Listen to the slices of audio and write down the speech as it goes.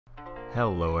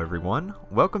Hello everyone,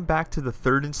 welcome back to the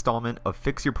third installment of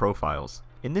Fix Your Profiles.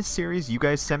 In this series, you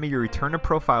guys send me your return of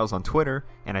profiles on Twitter,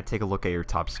 and I take a look at your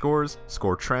top scores,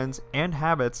 score trends, and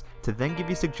habits to then give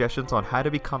you suggestions on how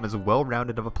to become as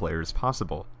well-rounded of a player as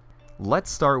possible. Let's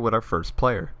start with our first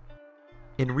player.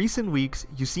 In recent weeks,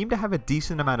 you seem to have a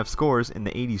decent amount of scores in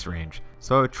the 80s range,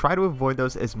 so I would try to avoid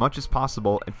those as much as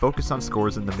possible and focus on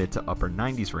scores in the mid to upper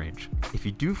 90s range. If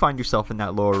you do find yourself in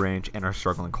that lower range and are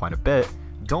struggling quite a bit,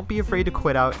 don't be afraid to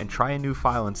quit out and try a new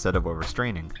file instead of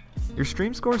overstraining. Your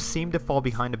stream scores seem to fall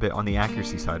behind a bit on the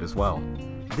accuracy side as well.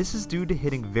 This is due to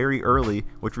hitting very early,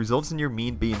 which results in your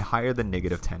mean being higher than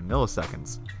negative 10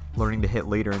 milliseconds. Learning to hit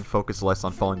later and focus less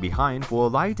on falling behind will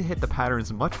allow you to hit the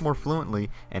patterns much more fluently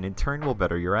and in turn will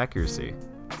better your accuracy.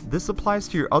 This applies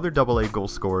to your other AA goal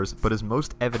scores, but is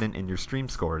most evident in your stream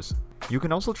scores. You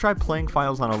can also try playing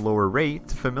files on a lower rate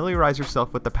to familiarize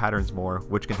yourself with the patterns more,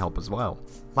 which can help as well.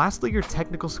 Lastly, your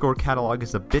technical score catalog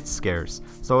is a bit scarce,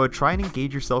 so I would try and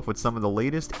engage yourself with some of the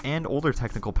latest and older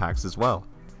technical packs as well.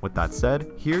 With that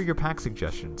said, here are your pack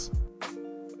suggestions.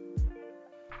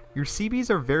 Your CBs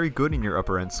are very good in your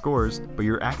upper end scores, but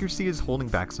your accuracy is holding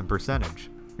back some percentage.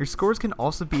 Your scores can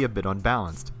also be a bit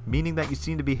unbalanced, meaning that you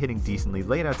seem to be hitting decently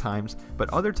late at times, but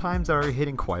other times are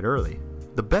hitting quite early.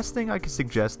 The best thing I could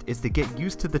suggest is to get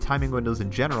used to the timing windows in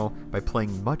general by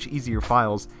playing much easier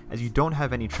files, as you don't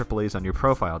have any AAAs on your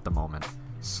profile at the moment.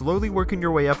 Slowly working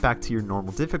your way up back to your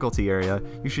normal difficulty area,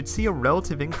 you should see a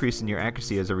relative increase in your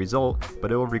accuracy as a result,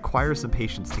 but it will require some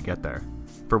patience to get there.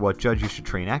 For what judge you should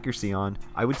train accuracy on,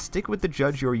 I would stick with the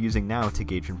judge you are using now to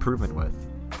gauge improvement with.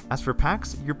 As for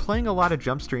packs, you're playing a lot of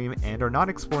jump stream and are not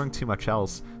exploring too much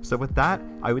else, so with that,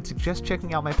 I would suggest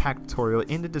checking out my pack tutorial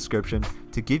in the description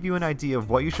to give you an idea of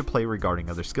what you should play regarding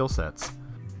other skill sets.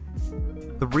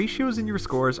 The ratios in your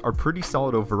scores are pretty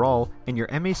solid overall, and your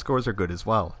MA scores are good as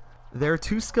well. There are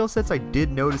two skill sets I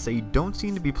did notice that you don't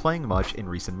seem to be playing much in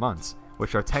recent months,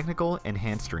 which are technical and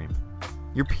hand stream.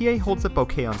 Your PA holds up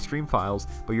okay on stream files,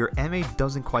 but your MA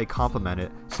doesn't quite complement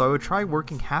it, so I would try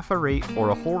working half a rate or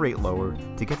a whole rate lower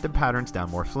to get the patterns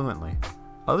down more fluently.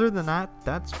 Other than that,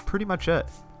 that's pretty much it.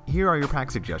 Here are your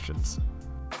pack suggestions.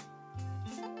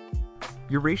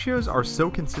 Your ratios are so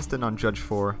consistent on Judge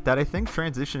 4 that I think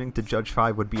transitioning to Judge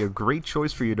 5 would be a great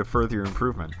choice for you to further your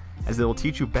improvement, as it will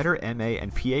teach you better MA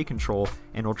and PA control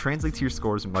and will translate to your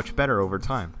scores much better over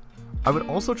time. I would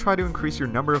also try to increase your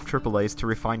number of AAAs to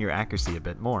refine your accuracy a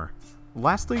bit more.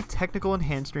 Lastly, technical and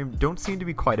hand stream don't seem to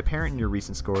be quite apparent in your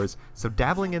recent scores, so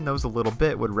dabbling in those a little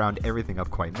bit would round everything up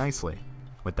quite nicely.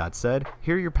 With that said,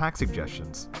 here are your pack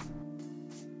suggestions.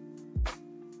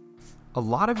 A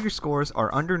lot of your scores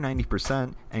are under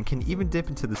 90% and can even dip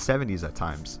into the 70s at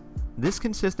times. This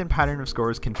consistent pattern of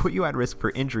scores can put you at risk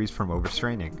for injuries from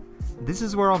overstraining. This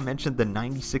is where I'll mention the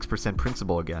 96%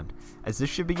 principle again, as this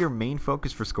should be your main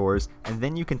focus for scores, and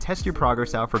then you can test your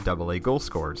progress out for AA goal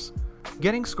scores.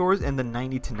 Getting scores in the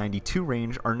 90 to 92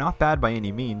 range are not bad by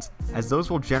any means, as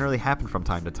those will generally happen from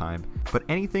time to time, but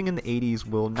anything in the 80s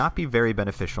will not be very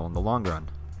beneficial in the long run.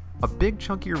 A big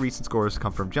chunk of your recent scores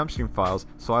come from jump stream files,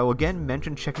 so I will again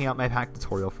mention checking out my pack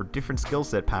tutorial for different skill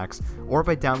set packs, or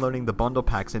by downloading the bundle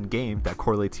packs in game that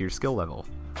correlate to your skill level.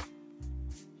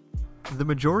 The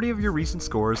majority of your recent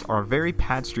scores are very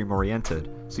pad stream oriented,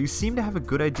 so you seem to have a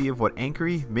good idea of what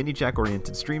anchory, mini-jack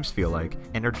oriented streams feel like,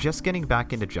 and are just getting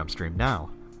back into jump stream now.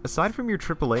 Aside from your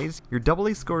AAAs, your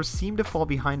AA scores seem to fall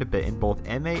behind a bit in both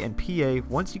MA and PA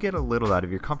once you get a little out of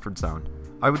your comfort zone.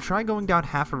 I would try going down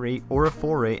half a rate or a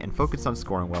full rate and focus on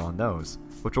scoring well on those,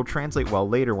 which will translate well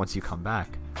later once you come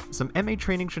back. Some MA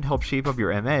training should help shape up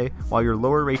your MA, while your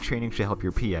lower rate training should help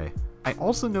your PA. I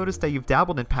also noticed that you've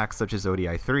dabbled in packs such as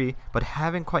ODI 3, but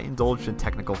haven't quite indulged in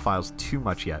technical files too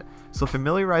much yet, so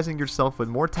familiarizing yourself with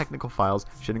more technical files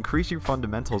should increase your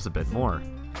fundamentals a bit more.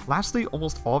 Lastly,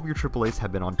 almost all of your AAAs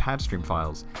have been on pad stream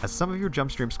files, as some of your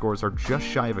jump stream scores are just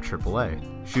shy of a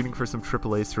AAA. Shooting for some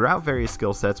AAAs throughout various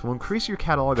skill sets will increase your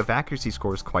catalog of accuracy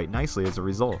scores quite nicely as a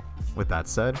result. With that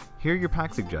said, here are your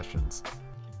pack suggestions.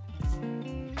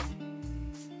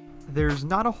 There's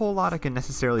not a whole lot I can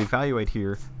necessarily evaluate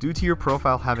here due to your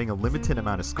profile having a limited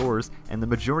amount of scores and the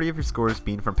majority of your scores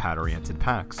being from pad-oriented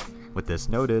packs. With this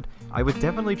noted, I would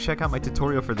definitely check out my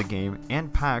tutorial for the game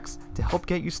and packs to help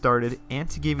get you started and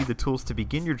to give you the tools to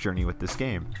begin your journey with this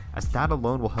game, as that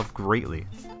alone will help greatly.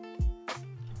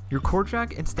 Your core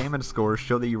track and stamina scores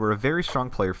show that you are a very strong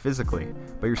player physically,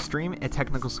 but your stream and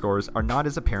technical scores are not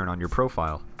as apparent on your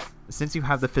profile. Since you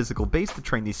have the physical base to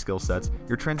train these skill sets,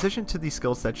 your transition to these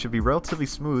skill sets should be relatively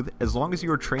smooth as long as you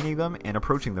are training them and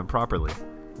approaching them properly.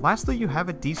 Lastly, you have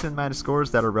a decent amount of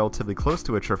scores that are relatively close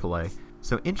to a AAA,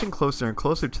 so inching closer and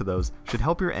closer to those should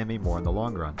help your MA more in the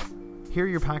long run. Here are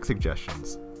your pack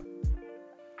suggestions.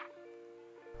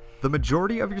 The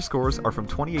majority of your scores are from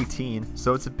 2018,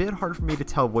 so it's a bit hard for me to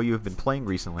tell what you have been playing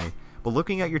recently, but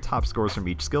looking at your top scores from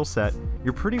each skill set,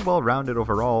 you're pretty well rounded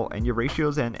overall, and your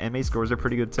ratios and MA scores are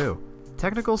pretty good too.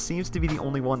 Technical seems to be the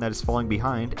only one that is falling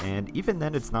behind, and even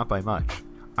then it's not by much.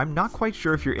 I'm not quite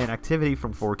sure if your inactivity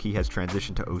from 4-key has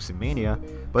transitioned to Osimania,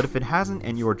 but if it hasn't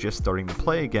and you are just starting to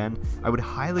play again, I would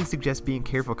highly suggest being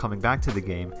careful coming back to the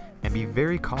game, and be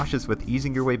very cautious with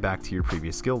easing your way back to your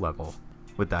previous skill level.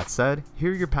 With that said,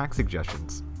 here are your pack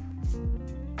suggestions.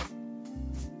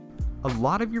 A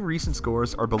lot of your recent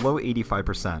scores are below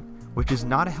 85%, which is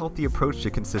not a healthy approach to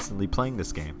consistently playing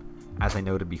this game. As I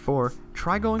noted before,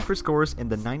 try going for scores in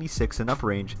the 96 and up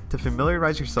range to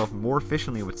familiarize yourself more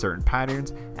efficiently with certain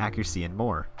patterns, accuracy, and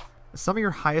more. Some of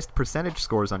your highest percentage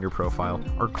scores on your profile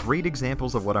are great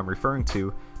examples of what I'm referring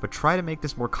to, but try to make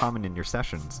this more common in your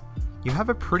sessions. You have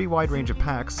a pretty wide range of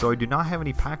packs, so I do not have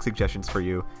any pack suggestions for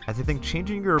you, as I think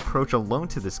changing your approach alone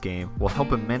to this game will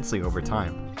help immensely over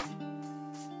time.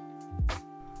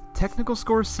 Technical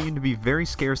scores seem to be very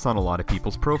scarce on a lot of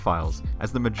people's profiles,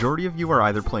 as the majority of you are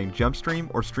either playing jump stream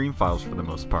or stream files for the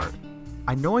most part.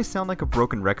 I know I sound like a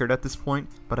broken record at this point,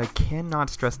 but I cannot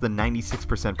stress the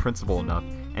 96% principle enough,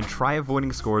 and try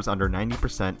avoiding scores under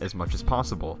 90% as much as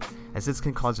possible, as this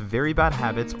can cause very bad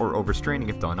habits or overstraining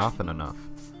if done often enough.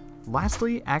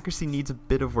 Lastly, accuracy needs a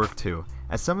bit of work too,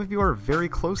 as some of you are very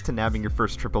close to nabbing your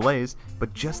first AAAs,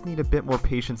 but just need a bit more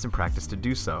patience and practice to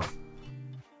do so.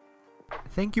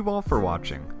 Thank you all for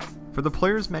watching. For the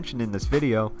players mentioned in this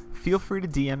video, feel free to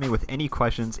DM me with any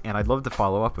questions and I'd love to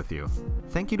follow up with you.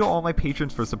 Thank you to all my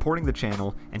patrons for supporting the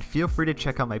channel, and feel free to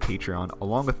check out my Patreon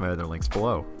along with my other links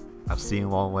below. I'll see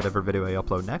you all in whatever video I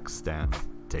upload next, and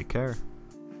take care.